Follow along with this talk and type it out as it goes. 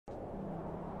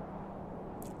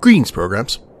Greetings,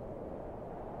 programs.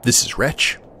 This is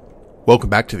Wretch. Welcome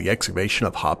back to the Excavation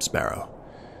of Hob's Barrow.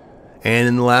 And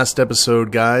in the last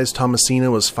episode, guys,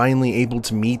 Thomasina was finally able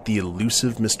to meet the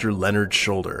elusive Mr. Leonard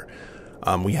Shoulder.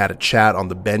 We had a chat on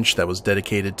the bench that was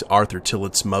dedicated to Arthur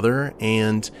Tillett's mother,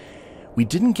 and we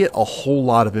didn't get a whole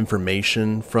lot of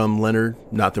information from Leonard,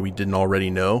 not that we didn't already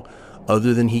know,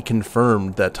 other than he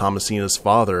confirmed that Thomasina's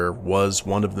father was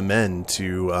one of the men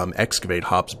to excavate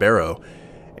Hob's Barrow,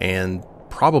 and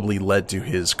probably led to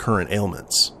his current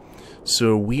ailments.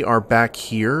 So we are back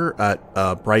here at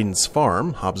Briden's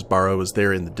farm. Hob's Barrow is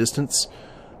there in the distance,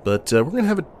 but we're going to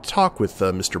have a talk with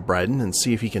Mr. Briden and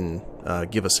see if he can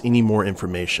give us any more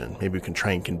information. Maybe we can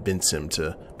try and convince him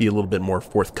to be a little bit more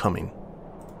forthcoming.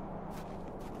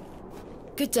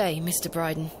 Good day, Mr.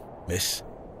 Briden. Miss?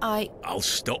 I'll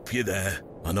stop you there.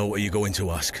 I know what you're going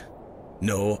to ask.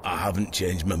 No, I haven't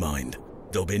changed my mind.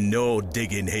 There'll be no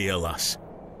digging here, lass.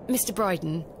 Mr.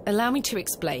 Briden, allow me to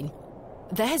explain.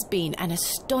 There has been an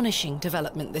astonishing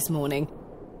development this morning.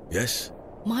 Yes?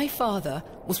 My father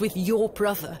was with your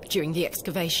brother during the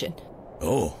excavation.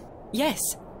 Oh. Yes.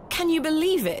 Can you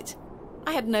believe it?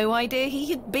 I had no idea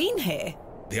he had been here.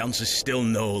 The answer's still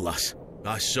no, lass.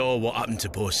 I saw what happened to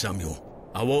poor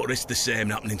Samuel. I won't risk the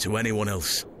same happening to anyone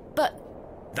else. But...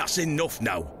 That's enough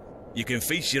now. You can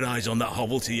feast your eyes on that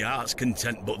hovel to your heart's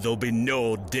content, but there'll be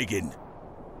no digging.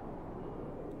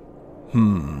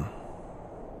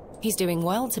 He's doing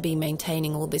well to be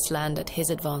maintaining all this land at his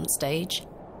advanced age.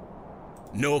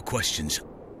 No questions.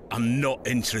 I'm not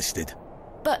interested.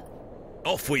 But...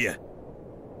 Off with you.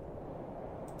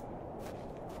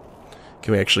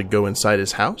 Can we actually go inside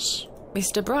his house?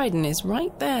 Mr. Briden is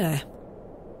right there.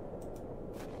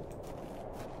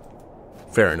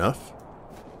 Fair enough.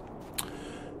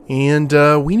 And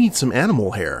we need some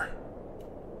animal hair.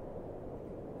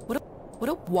 What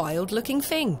a wild-looking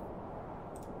thing.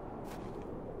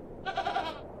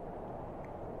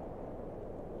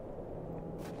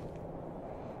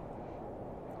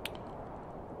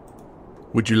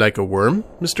 Would you like a worm,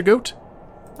 Mr. Goat?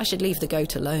 I should leave the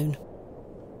goat alone.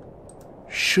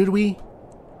 Should we?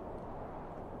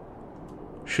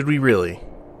 Should we really?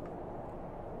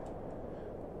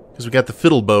 Because we got the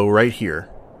fiddle bow right here.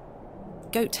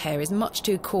 Goat hair is much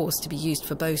too coarse to be used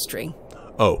for bowstring.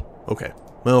 Oh, okay.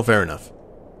 Well, fair enough.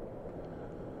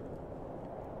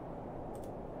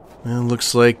 Well,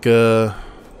 looks like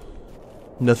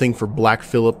nothing for Black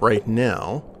Phillip right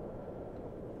now.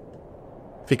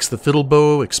 Fix the fiddle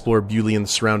bow, explore Bewley and the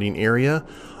surrounding area.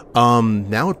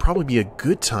 Now would probably be a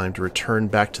good time to return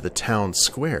back to the town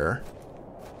square.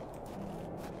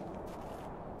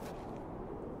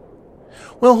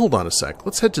 Well, hold on a sec.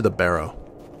 Let's head to the Barrow.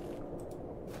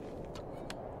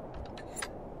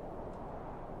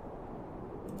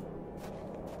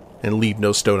 And leave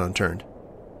no stone unturned.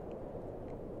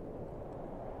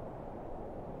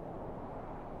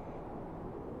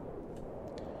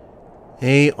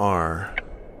 AR.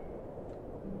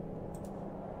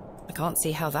 I can't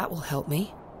see how that will help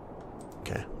me.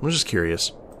 Okay, I'm just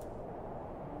curious.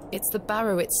 It's the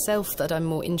barrow itself that I'm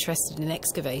more interested in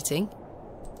excavating.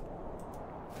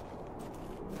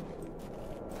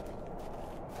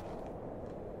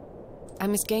 I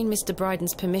must gain Mr.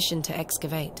 Briden's permission to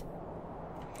excavate.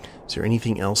 Is there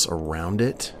anything else around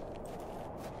it?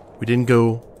 We didn't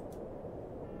go...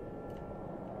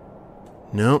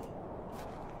 Nope.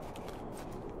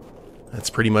 That's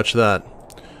pretty much that.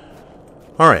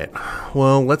 Alright,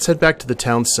 well, let's head back to the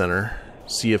town center,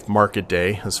 see if Market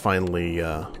Day has finally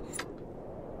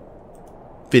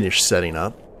finished setting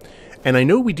up. And I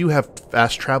know we do have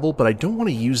fast travel, but I don't want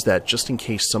to use that just in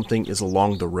case something is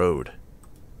along the road.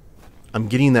 I'm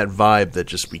getting that vibe that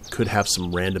just we could have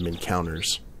some random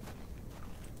encounters.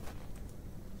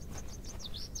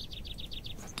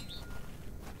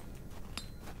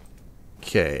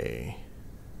 Okay.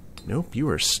 Nope, you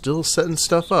are still setting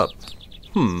stuff up.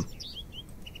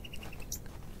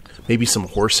 Maybe some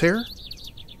horsehair?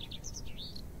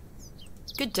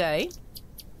 Good day.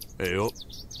 Hey up.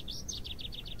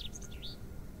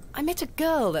 I met a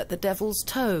girl at the Devil's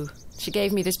Toe. She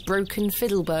gave me this broken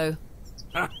fiddle bow.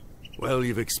 Ha! Well,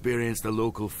 you've experienced the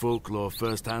local folklore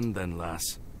firsthand then,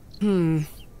 lass. Does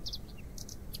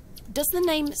the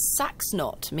name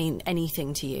Saxknot mean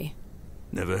anything to you?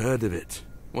 Never heard of it.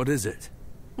 What is it?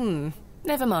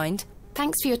 Never mind.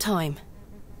 Thanks for your time.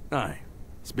 Aye.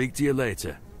 Speak to you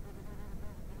later.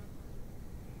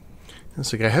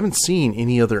 It's like I haven't seen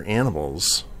any other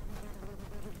animals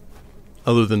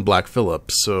other than Black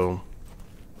Phillip, so...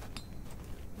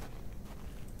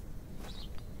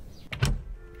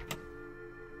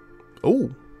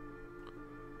 Oh!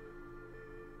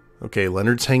 Okay,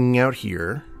 Leonard's hanging out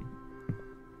here.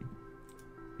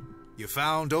 You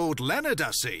found old Leonard, I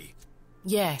see.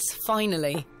 Yes,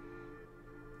 finally.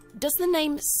 Does the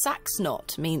name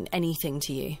Saxnot mean anything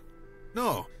to you?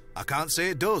 No, I can't say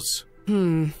it does.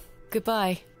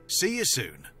 Goodbye. See you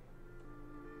soon.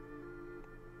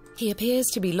 He appears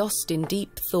to be lost in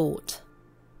deep thought.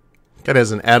 Guy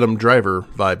has an Adam Driver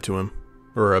vibe to him.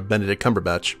 Or a Benedict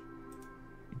Cumberbatch.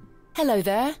 Hello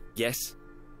there. Yes?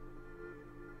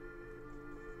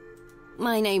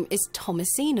 My name is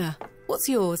Thomasina. What's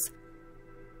yours?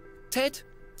 Ted?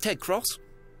 Ted Cross?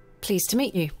 Pleased to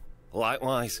meet you.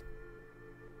 Likewise.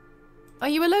 Are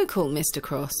you a local, Mr.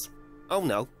 Cross? Oh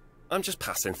no, I'm just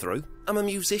passing through. I'm a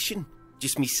musician.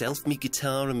 Just myself, me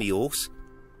guitar and me horse.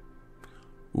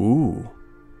 Ooh.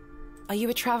 Are you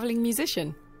a travelling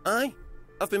musician? Aye.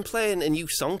 I've been playing a new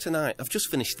song tonight. I've just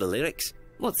finished the lyrics.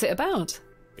 What's it about?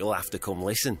 You'll have to come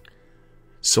listen.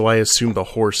 So I assume the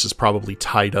horse is probably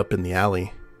tied up in the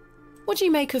alley. What do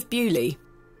you make of Bewley?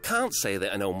 Can't say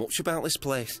that I know much about this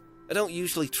place. I don't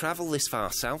usually travel this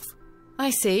far south.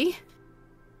 I see.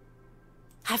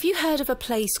 Have you heard of a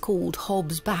place called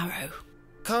Hobbs Barrow?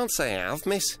 Can't say I have,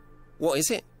 miss. What is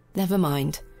it? Never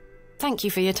mind. Thank you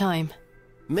for your time.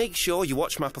 Make sure you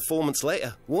watch my performance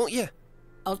later, won't you?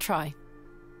 I'll try.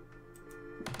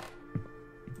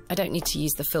 I don't need to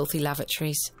use the filthy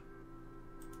lavatories.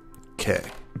 Okay.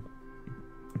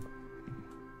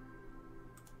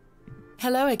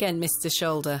 Hello again, Mr.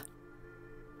 Shoulder.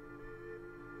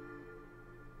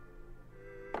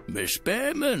 Miss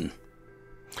Bateman.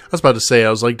 I was about to say, I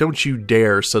was like, don't you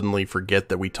dare suddenly forget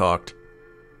that we talked.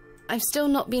 I've still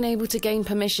not been able to gain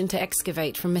permission to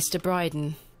excavate from Mr.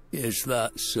 Briden. Is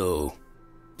that so?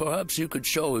 Perhaps you could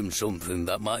show him something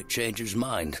that might change his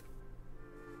mind.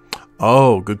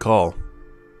 Oh, good call.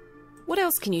 What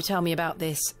else can you tell me about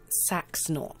this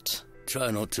Saxnot?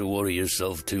 Try not to worry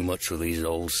yourself too much with these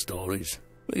old stories.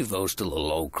 Leave those to the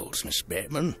locals, Miss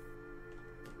Bateman.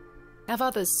 Have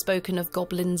others spoken of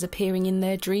goblins appearing in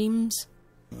their dreams?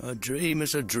 A dream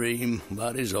is a dream,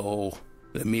 that is all.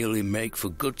 They merely make for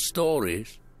good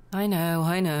stories. I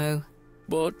know.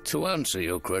 But to answer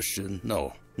your question,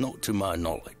 no, not to my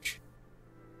knowledge.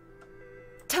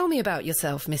 Tell me about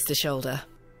yourself, Mr. Shoulder.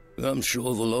 I'm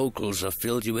sure the locals have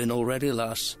filled you in already,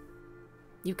 lass.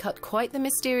 You cut quite the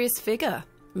mysterious figure.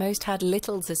 Most had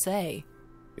little to say.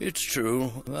 It's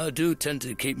true, I do tend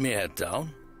to keep my head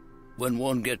down. When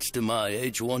one gets to my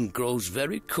age, one grows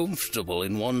very comfortable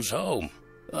in one's home.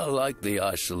 I like the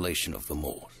isolation of the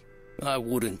moors. I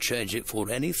wouldn't change it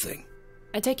for anything.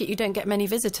 I take it you don't get many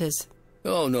visitors.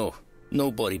 Oh no,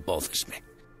 nobody bothers me.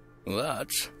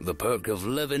 That's the perk of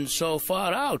living so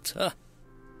far out, huh?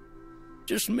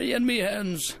 Just me and me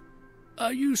hens. I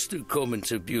used to come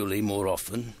into Bewley more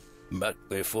often, back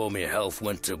before me health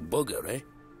went to bugger, eh?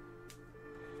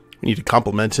 We need to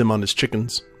compliment him on his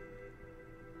chickens.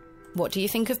 What do you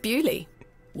think of Bewley?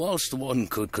 Whilst one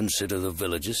could consider the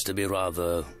villages to be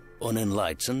rather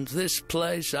unenlightened, this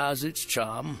place has its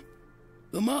charm.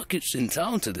 The market's in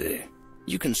town today.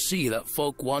 You can see that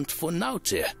folk want fun out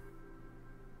here.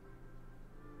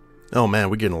 Oh man,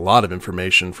 we're getting a lot of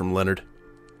information from Leonard.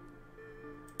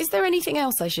 Is there anything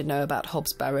else I should know about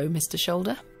Hobbs Barrow, Mr.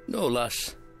 Shoulder? No,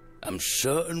 lass. I'm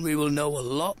certain we will know a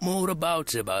lot more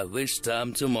about it by this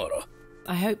time tomorrow.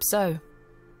 I hope so.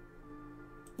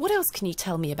 What else can you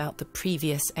tell me about the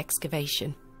previous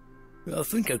excavation? I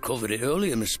think I covered it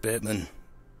earlier, Miss Bateman.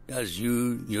 As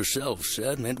you yourself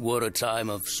said, it were a time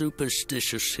of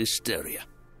superstitious hysteria.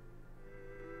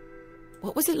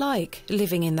 What was it like,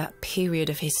 living in that period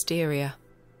of hysteria?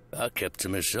 I kept to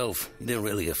myself. It didn't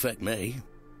really affect me.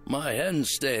 My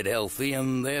hens stayed healthy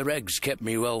and their eggs kept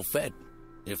me well fed.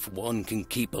 If one can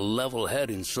keep a level head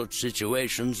in such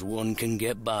situations, one can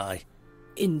get by.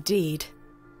 Indeed.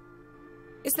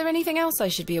 Is there anything else I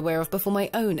should be aware of before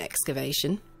my own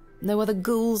excavation? No other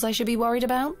ghouls I should be worried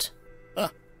about?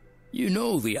 You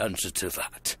know the answer to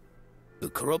that. The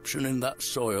corruption in that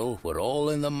soil were all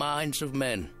in the minds of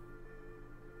men.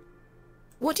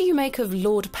 What do you make of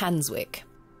Lord Panswick?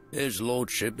 His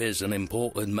lordship is an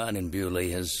important man in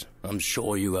Bewley, as I'm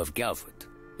sure you have gathered.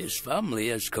 His family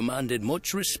has commanded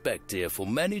much respect here for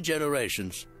many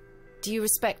generations. Do you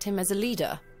respect him as a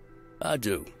leader? I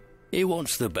do. He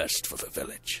wants the best for the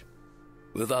village.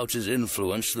 Without his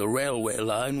influence, the railway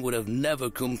line would have never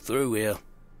come through here.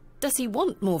 Does he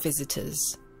want more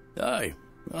visitors? Aye,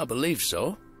 I believe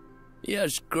so. He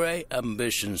has great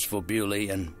ambitions for Bewley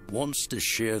and wants to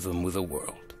share them with the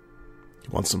world. He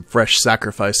wants some fresh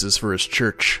sacrifices for his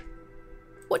church.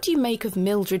 What do you make of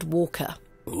Mildred Walker?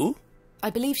 Who?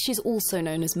 I believe she's also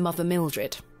known as Mother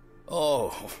Mildred.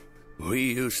 Oh,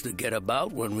 we used to get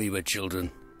about when we were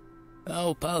children.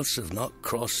 Our paths have not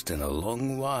crossed in a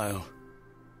long while.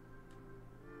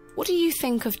 What do you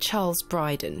think of Charles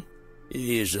Briden?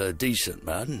 He is a decent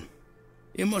man.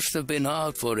 It must have been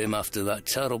hard for him after that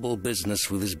terrible business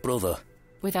with his brother.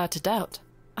 Without a doubt.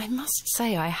 I must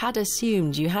say I had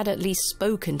assumed you had at least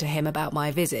spoken to him about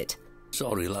my visit.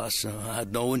 Sorry, lass, I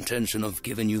had no intention of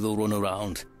giving you the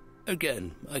runaround.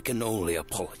 Again, I can only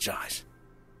apologise.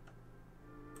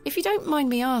 If you don't mind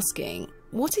me asking,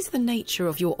 what is the nature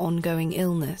of your ongoing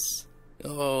illness?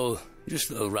 Oh, just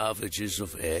the ravages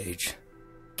of age.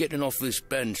 Getting off this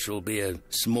bench will be a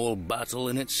small battle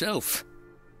in itself.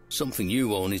 Something you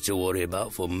won't need to worry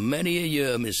about for many a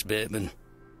year, Miss Bateman.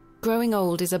 Growing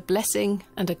old is a blessing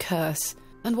and a curse.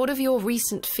 And what of your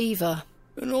recent fever?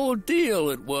 An ordeal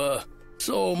it were.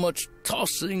 So much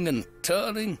tossing and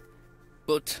turning.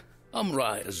 But I'm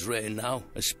right as rain now,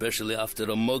 especially after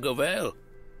a mug of ale.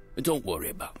 Don't worry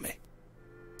about me.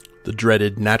 The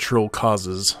dreaded natural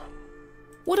causes.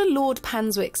 What are Lord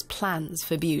Panswick's plans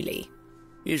for Bewley?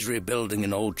 He's rebuilding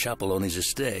an old chapel on his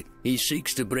estate. He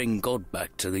seeks to bring God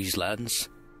back to these lands.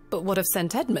 But what of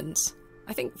St. Edmunds?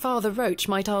 I think Father Roach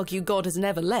might argue God has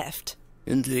never left.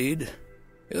 Indeed.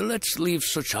 Let's leave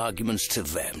such arguments to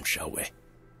them, shall we?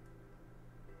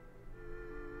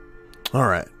 All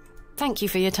right. Thank you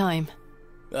for your time.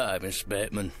 Aye, Miss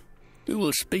Bateman. We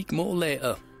will speak more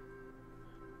later.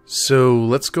 So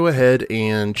let's go ahead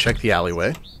and check the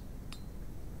alleyway.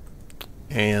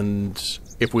 And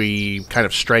if we kind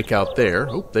of strike out there,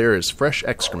 oh, there is fresh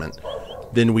excrement,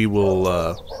 then we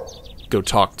will go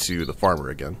talk to the farmer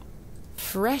again.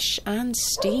 Fresh and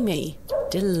steamy.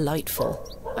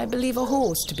 Delightful. I believe a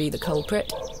horse to be the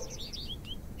culprit.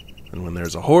 And when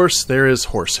there's a horse, there is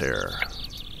horsehair.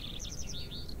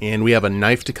 And we have a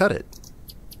knife to cut it.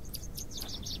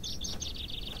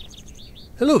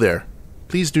 Hello there.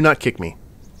 Please do not kick me.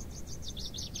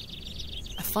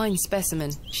 A fine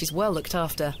specimen. She's well looked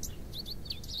after.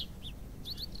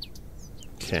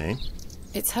 Okay.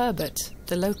 It's Herbert,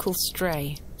 the local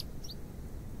stray.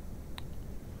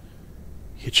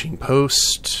 Hitching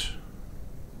post.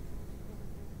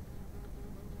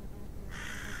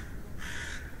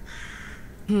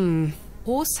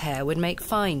 Horsehair would make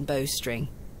fine bowstring.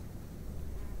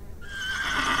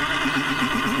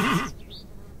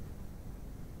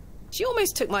 She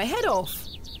almost took my head off.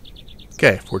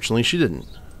 Okay, fortunately she didn't.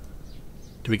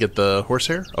 Did we get the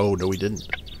horsehair? Oh, no we didn't.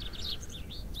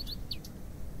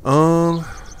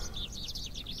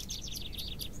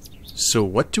 So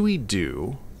what do we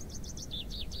do?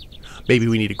 Maybe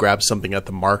we need to grab something at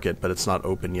the market, but it's not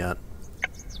open yet.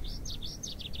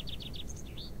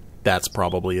 That's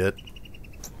probably it.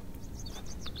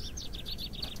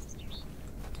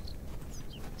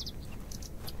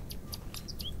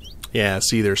 Yeah,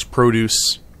 see, there's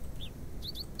produce.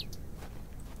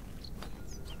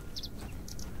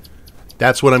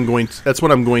 That's what I'm going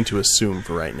to assume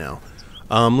for right now.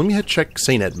 Let me check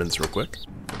St. Edmunds real quick.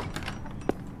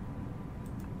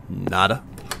 Nada.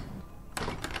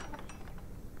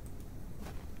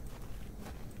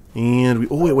 And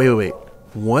wait.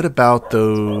 What about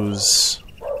those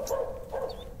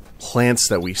plants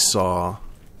that we saw?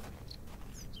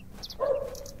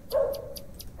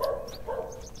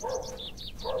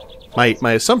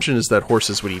 My assumption is that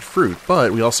horses would eat fruit,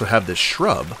 but we also have this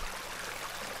shrub.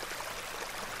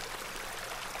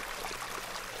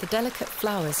 The delicate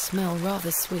flowers smell rather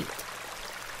sweet.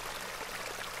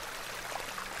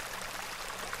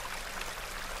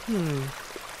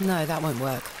 No, that won't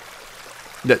work.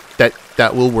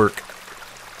 That will work.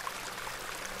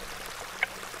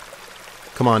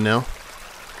 Come on now.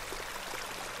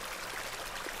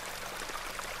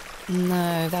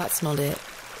 No, that's not it.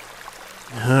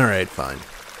 Alright, fine.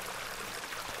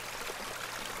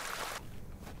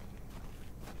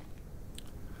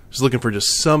 Just looking for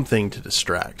just something to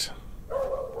distract.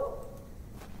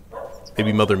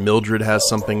 Maybe Mother Mildred has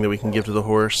something that we can give to the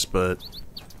horse, but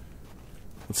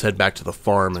let's head back to the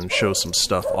farm and show some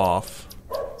stuff off.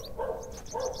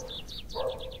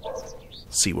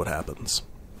 See what happens.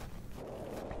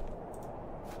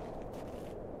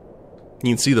 You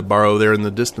can see the Barrow there in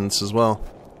the distance as well.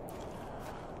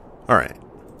 Alright.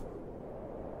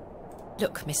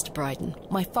 Look, Mr. Briden,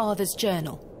 my father's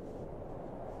journal.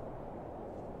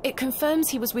 It confirms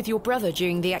he was with your brother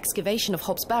during the excavation of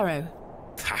Hob's Barrow.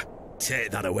 Ha!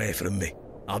 Take that away from me.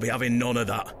 I'll be having none of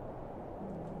that.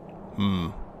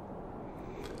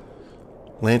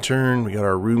 Lantern, we got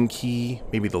our room key.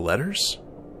 Maybe the letters?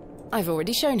 I've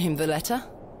already shown him the letter.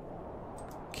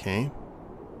 Okay.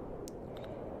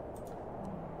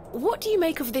 What do you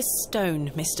make of this stone,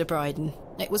 Mr. Briden?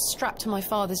 It was strapped to my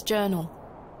father's journal.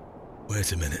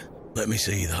 Wait a minute. Let me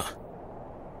see that.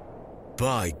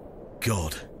 By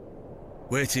God.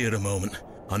 Wait here a moment.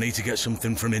 I need to get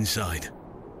something from inside.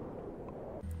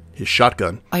 His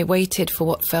shotgun. I waited for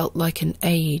what felt like an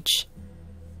age.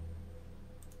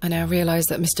 I now realise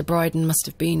that Mr. Briden must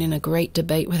have been in a great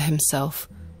debate with himself,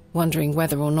 wondering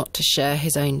whether or not to share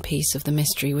his own piece of the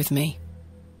mystery with me.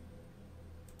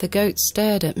 The goat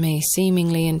stared at me,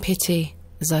 seemingly in pity,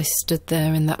 as I stood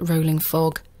there in that rolling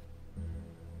fog.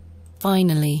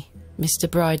 Finally, Mr.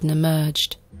 Briden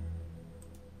emerged.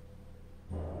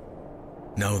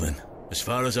 Now then, as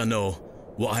far as I know,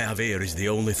 what I have here is the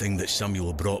only thing that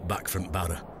Samuel brought back from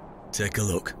Barrow. Take a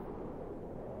look.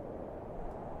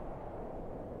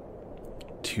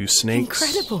 2 snakes.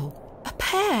 Incredible! A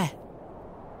pair!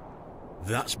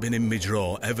 That's been in my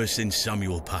drawer ever since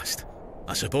Samuel passed.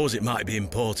 I suppose it might be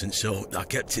important, so I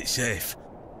kept it safe.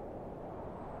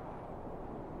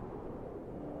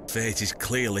 Fate is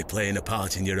clearly playing a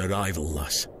part in your arrival,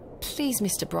 lass. Please,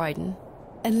 Mr. Briden,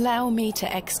 allow me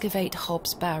to excavate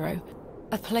Hob's Barrow,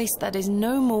 a place that is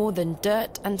no more than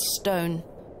dirt and stone.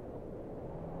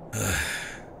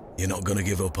 You're not gonna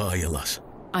give up, are you, lass?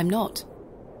 I'm not.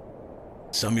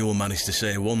 Samuel managed to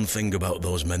say one thing about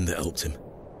those men that helped him.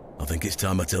 I think it's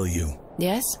time I tell you.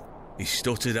 Yes? He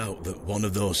stuttered out that one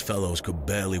of those fellows could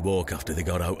barely walk after they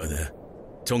got out of there.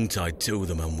 Tongue-tied too,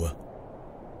 the man were.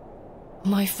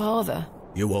 My father.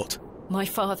 You what? My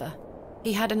father.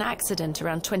 He had an accident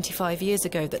around 25 years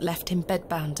ago that left him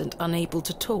bedbound and unable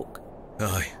to talk.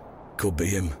 Aye, could be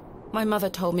him. My mother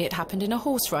told me it happened in a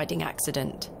horse-riding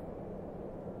accident.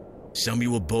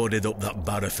 Samuel boarded up that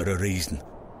barrow for a reason.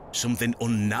 Something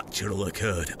unnatural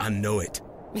occurred, I know it.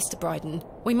 Mr. Briden,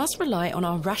 we must rely on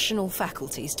our rational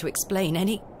faculties to explain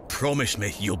any... Promise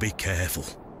me you'll be careful.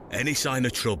 Any sign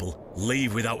of trouble,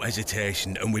 leave without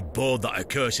hesitation, and we board that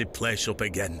accursed place up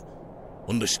again.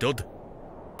 Understood?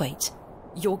 Wait,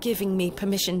 you're giving me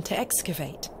permission to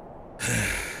excavate?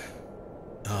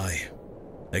 Aye.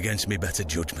 Against me better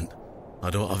judgment. I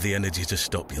don't have the energy to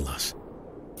stop you, lass.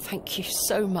 Thank you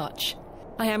so much.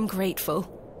 I am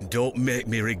grateful. Don't make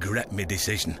me regret my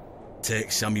decision.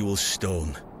 Take Samuel's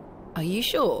stone. Are you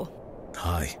sure?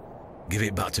 Aye. Give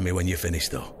it back to me when you're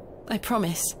finished, though. I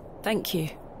promise. Thank you.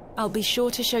 I'll be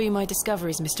sure to show you my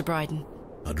discoveries, Mr. Briden.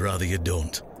 I'd rather you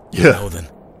don't. Yeah. Now then,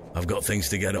 I've got things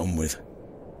to get on with.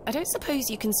 I don't suppose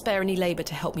you can spare any labour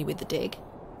to help me with the dig?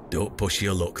 Don't push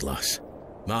your luck, lass.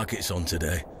 Market's on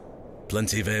today.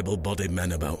 Plenty of able-bodied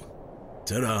men about.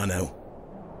 Ta-ra now.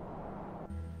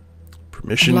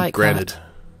 Permission Like granted. that,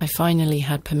 I finally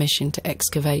had permission to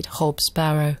excavate Hob's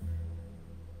Barrow.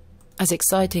 As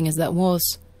exciting as that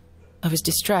was, I was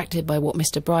distracted by what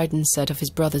Mr. Briden said of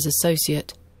his brother's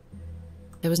associate.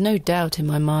 There was no doubt in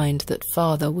my mind that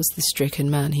father was the stricken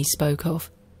man he spoke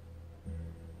of.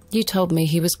 You told me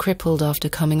he was crippled after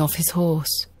coming off his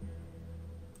horse.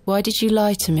 Why did you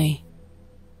lie to me?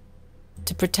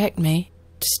 To protect me?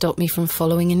 To stop me from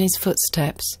following in his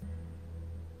footsteps?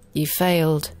 You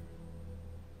failed.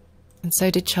 And so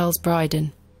did Charles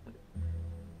Briden.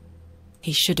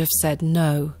 He should have said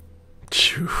no.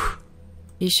 Phew.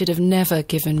 You should have never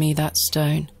given me that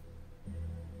stone.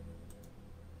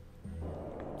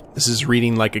 This is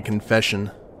reading like a confession.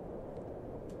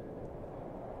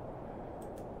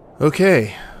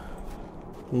 Okay.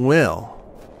 Well.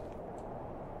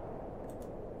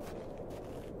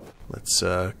 Let's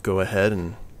go ahead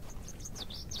and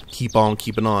keep on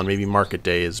keeping on. Maybe market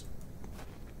day is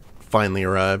finally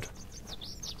arrived.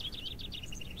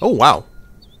 Oh, wow.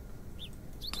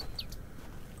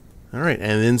 Alright,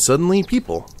 and then suddenly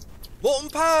people. Mutton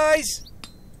pies!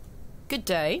 Good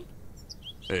day.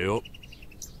 Hey up.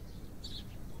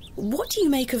 What do you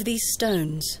make of these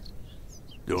stones?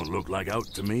 Don't look like out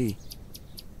to me.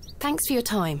 Thanks for your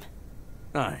time.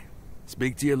 Aye.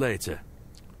 Speak to you later.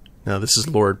 Now this is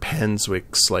Lord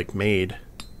Penswick's, maid.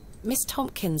 Miss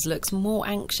Tompkins looks more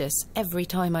anxious every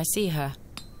time I see her.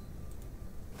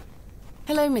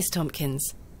 Hello, Miss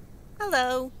Tompkins.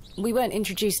 Hello. We weren't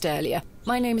introduced earlier.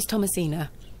 My name is Thomasina.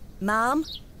 Ma'am?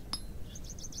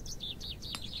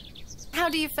 How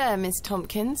do you fare, Miss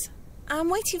Tompkins? I'm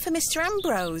waiting for Mr.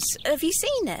 Ambrose. Have you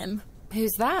seen him?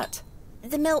 Who's that?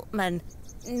 The milkman.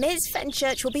 Miss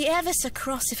Fenchurch will be ever so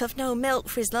cross if I've no milk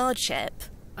for his lordship.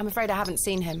 I'm afraid I haven't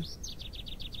seen him.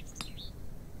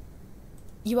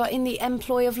 You are in the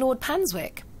employ of Lord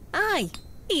Penswick? Aye.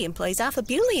 He employs Arthur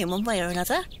Bewley in one way or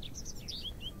another.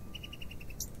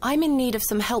 I'm in need of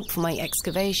some help for my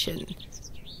excavation.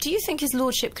 Do you think his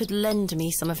lordship could lend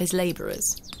me some of his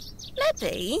labourers?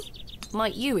 Maybe.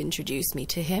 Might you introduce me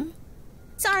to him?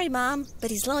 Sorry, ma'am,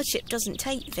 but his lordship doesn't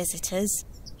take visitors.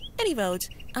 Any road,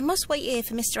 I must wait here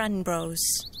for Mr.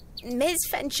 Ambrose. Ms.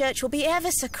 Fenchurch will be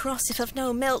ever so cross if I've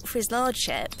no milk for his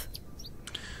lordship.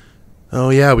 Oh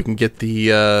yeah, we can get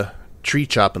the tree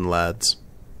chopping lads.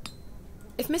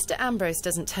 If Mr. Ambrose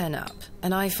doesn't turn up,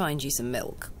 and I find you some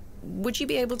milk, would you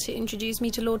be able to introduce me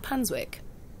to Lord Panswick?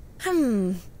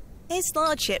 His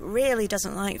lordship really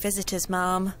doesn't like visitors,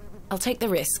 ma'am. I'll take the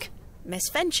risk. Miss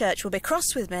Fenchurch will be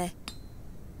cross with me.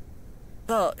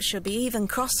 But she'll be even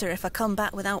crosser if I come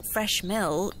back without fresh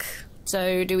milk.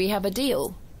 So, do we have a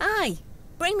deal? Aye.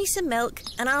 Bring me some milk,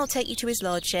 and I'll take you to his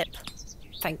lordship.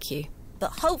 Thank you.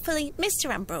 But hopefully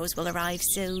Mr. Ambrose will arrive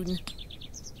soon.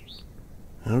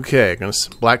 Okay,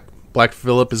 Black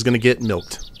Phillip is gonna get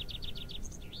milked.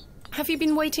 Have you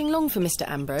been waiting long for Mr.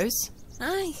 Ambrose?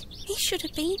 Aye, he should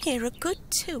have been here a good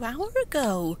 2 hours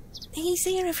ago. He's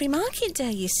here every market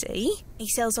day, you see. He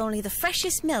sells only the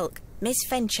freshest milk. Miss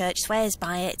Fenchurch swears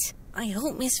by it. I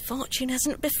hope misfortune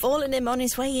hasn't befallen him on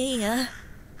his way here.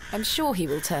 I'm sure he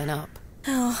will turn up.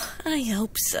 Oh, I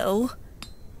hope so.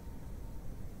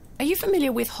 Are you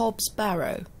familiar with Hob's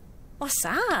Barrow? What's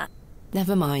that?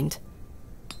 Never mind.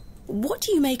 What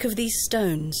do you make of these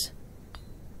stones?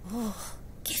 Oh,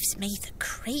 gives me the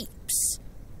creeps.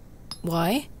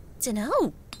 Why?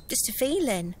 Dunno, just a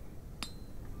feeling.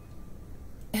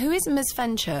 Who is Miss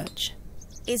Fenchurch?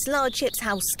 His lordship's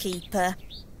housekeeper.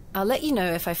 I'll let you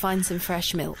know if I find some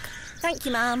fresh milk. Thank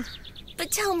you, ma'am.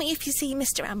 But tell me if you see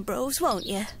Mr. Ambrose, won't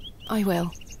you? I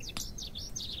will.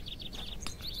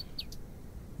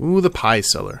 Ooh, the pie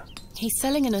seller. He's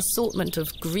selling an assortment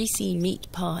of greasy meat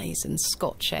pies and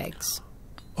Scotch eggs.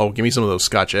 Oh, give me some of those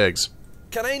Scotch eggs.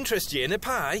 Can I interest you in a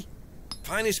pie?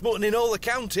 Finest mutton in all the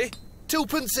county.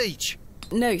 2p each.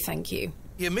 No, thank you.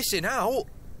 You're missing out.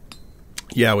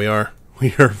 Yeah, we are.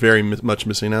 We are very much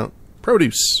missing out.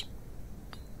 Produce.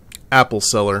 Apple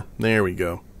seller. There we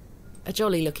go. A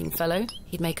jolly-looking fellow.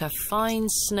 He'd make a fine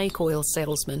snake oil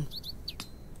salesman.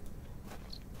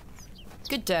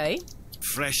 Good day.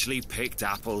 Freshly picked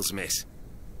apples, miss.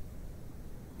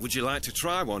 Would you like to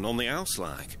try one on the house,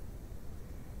 like?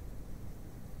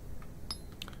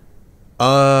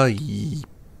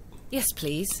 Yes,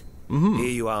 please. Here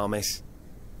you are, miss.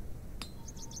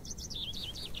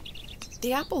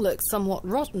 The apple looks somewhat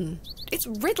rotten. It's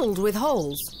riddled with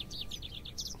holes.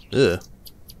 Ugh.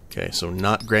 Okay, so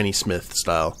not Granny Smith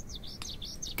style.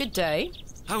 Good day.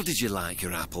 How did you like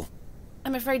your apple?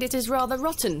 I'm afraid it is rather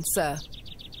rotten, sir.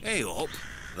 Hey up.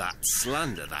 That's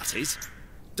slander, that is.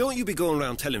 Don't you be going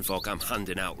round telling folk I'm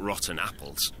handing out rotten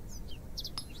apples.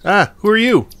 Ah, who are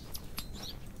you?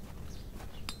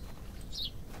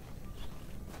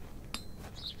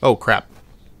 Oh, crap.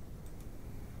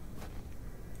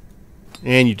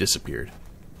 And you disappeared.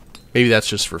 Maybe that's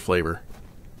just for flavor.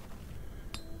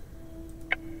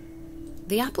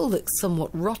 The apple looks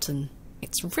somewhat rotten.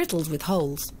 It's riddled with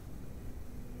holes.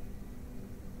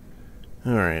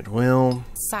 Alright, well...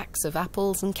 Sacks of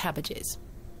apples and cabbages.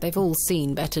 They've all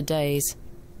seen better days.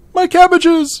 My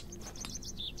cabbages!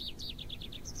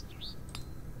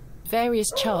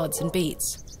 Various chards and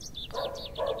beets.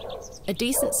 A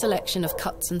decent selection of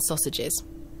cuts and sausages.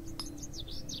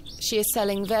 She is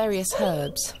selling various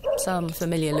herbs, some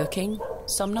familiar looking,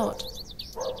 some not.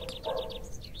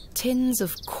 Tins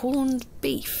of corned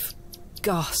beef.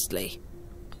 Ghastly.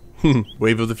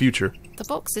 Wave of the future. The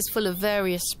box is full of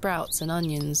various sprouts and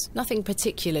onions, nothing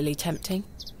particularly tempting.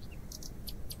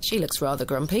 She looks rather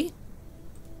grumpy.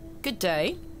 Good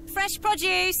day. Fresh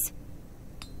produce.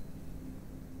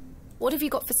 What have you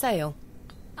got for sale?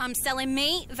 I'm selling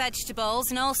meat, vegetables,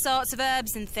 and all sorts of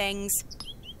herbs and things.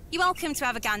 You're welcome to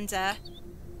have a gander.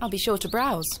 I'll be sure to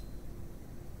browse.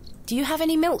 Do you have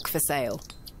any milk for sale?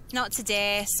 Not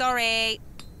today, sorry.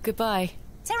 Goodbye.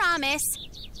 Ta-ra, miss.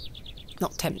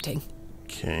 Not tempting.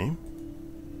 Okay.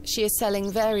 She is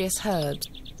selling various herbs.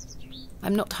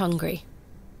 I'm not hungry.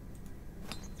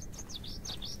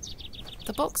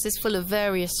 The box is full of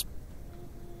various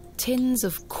tins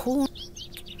of corn.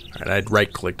 Alright, I'd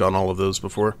right-clicked on all of those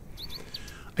before.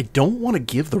 I don't want to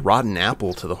give the rotten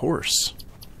apple to the horse.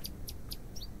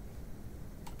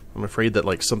 I'm afraid that,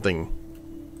 like, something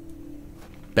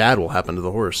bad will happen to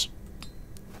the horse.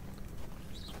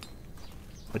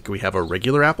 Like, do we have a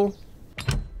regular apple?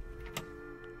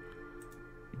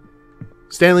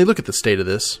 Stanley, look at the state of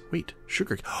this. Wait,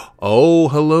 sugar... Oh,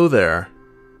 hello there.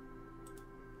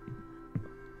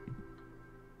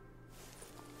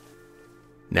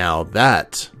 Now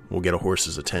that will get a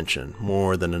horse's attention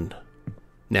more than a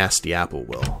nasty apple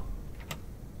will.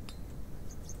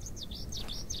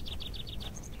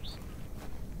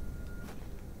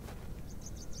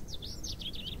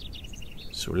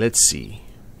 So let's see.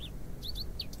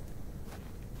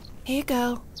 Here,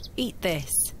 girl. Eat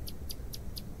this.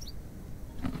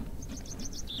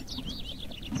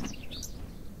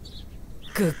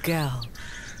 Good girl.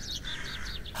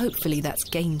 Hopefully that's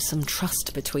gained some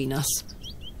trust between us.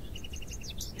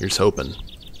 Here's hoping.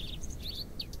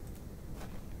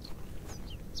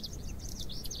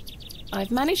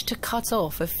 I've managed to cut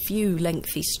off a few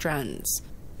lengthy strands.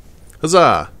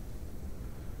 Huzzah!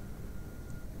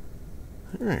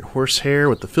 Alright, horsehair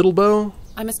with the fiddle bow.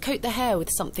 I must coat the hair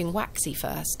with something waxy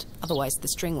first, otherwise the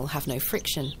string will have no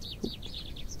friction.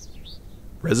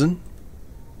 Resin?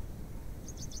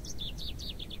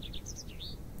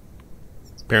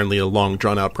 Apparently a long,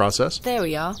 drawn-out process. There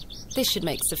we are. This should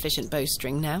make sufficient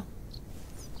bowstring now.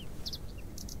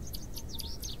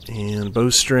 And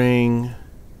bowstring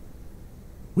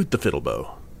with the fiddle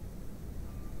bow.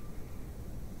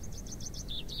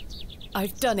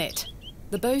 I've done it.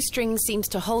 The bowstring seems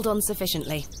to hold on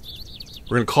sufficiently.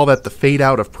 We're going to call that the fade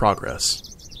out of progress.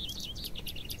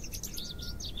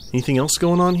 Anything else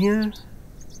going on here?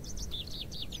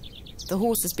 The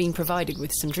horse has been provided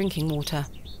with some drinking water.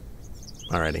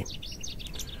 Alrighty.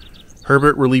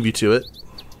 Herbert, we'll leave you to it.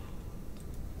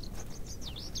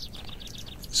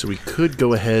 So we could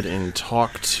go ahead and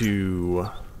talk to...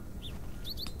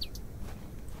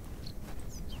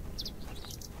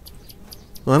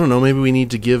 Well, I don't know, maybe we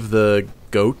need to give the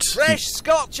goat... Fresh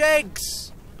Scotch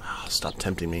eggs! Oh, stop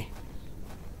tempting me.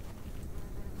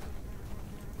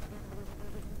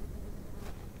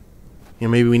 Yeah,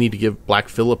 maybe we need to give Black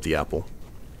Phillip the apple.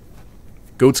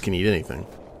 Goats can eat anything.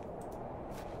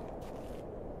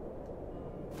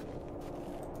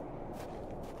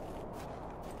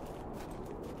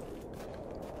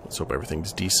 Let's hope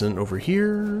everything's decent over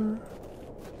here.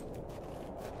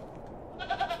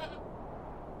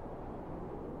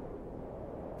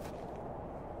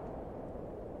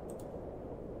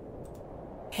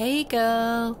 Hey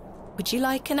girl, would you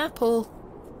like an apple?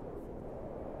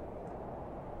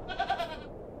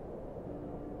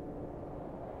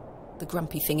 The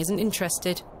grumpy thing isn't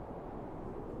interested.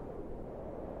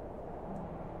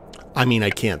 I mean, I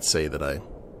can't say that I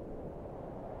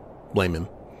blame him.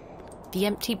 The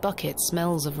empty bucket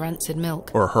smells of rancid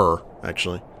milk. Or her,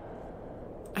 actually.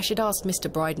 I should ask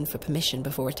Mr. Briden for permission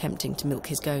before attempting to milk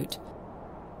his goat.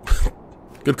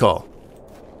 Good call.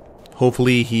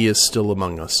 Hopefully he is still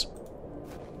among us.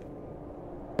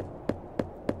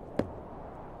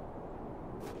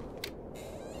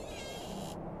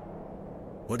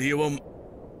 What do you want?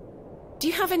 Do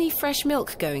you have any fresh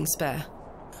milk going spare?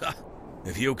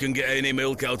 If you can get any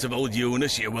milk out of old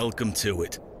Eunice, you're welcome to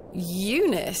it.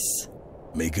 Eunice?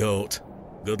 Me goat.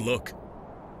 Good luck.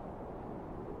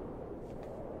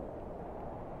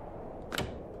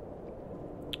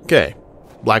 Okay.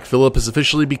 Black Phillip has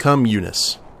officially become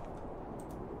Eunice.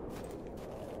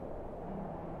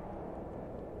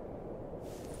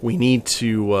 We need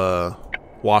to,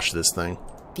 wash this thing.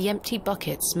 The empty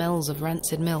bucket smells of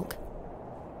rancid milk.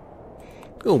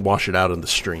 Go wash it out in the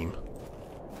stream.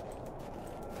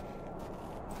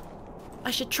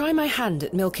 I should try my hand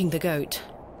at milking the goat.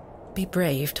 Be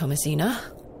brave, Thomasina.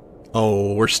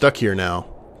 Oh, we're stuck here now.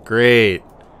 Great.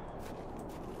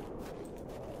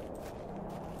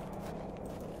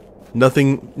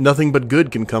 Nothing but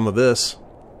good can come of this.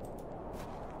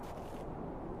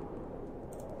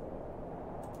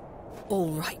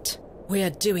 All right, we're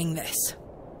doing this.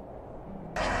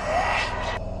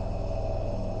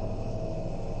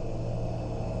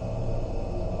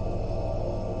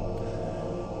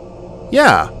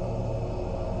 Yeah.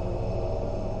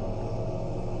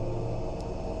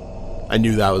 I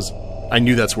knew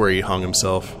that's where he hung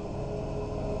himself.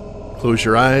 Close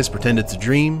your eyes, pretend it's a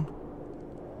dream.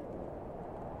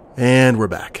 And we're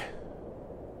back.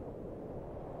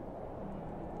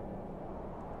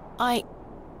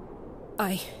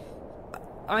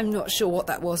 I'm not sure what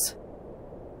that was.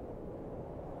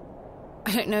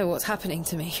 I don't know what's happening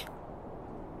to me.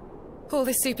 All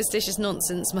this superstitious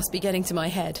nonsense must be getting to my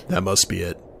head. That must be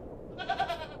it.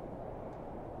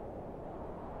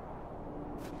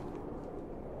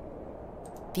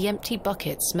 The empty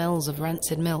bucket smells of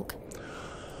rancid milk.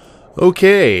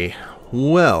 Okay,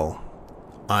 well,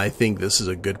 I think this is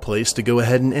a good place to go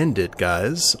ahead and end it,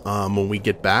 guys. When we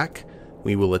get back,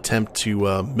 we will attempt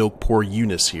to milk poor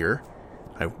Eunice here.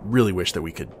 I really wish that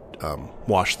we could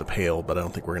wash the pail, but I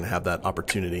don't think we're going to have that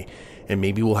opportunity. And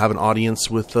maybe we'll have an audience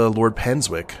with Lord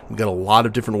Penswick. We've got a lot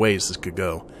of different ways this could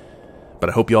go. But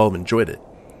I hope you all have enjoyed it.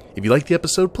 If you liked the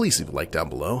episode, please leave a like down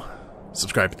below.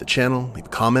 Subscribe to the channel, leave a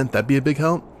comment, that'd be a big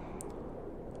help.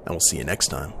 And we'll see you next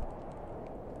time.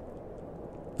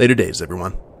 Later days,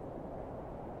 everyone.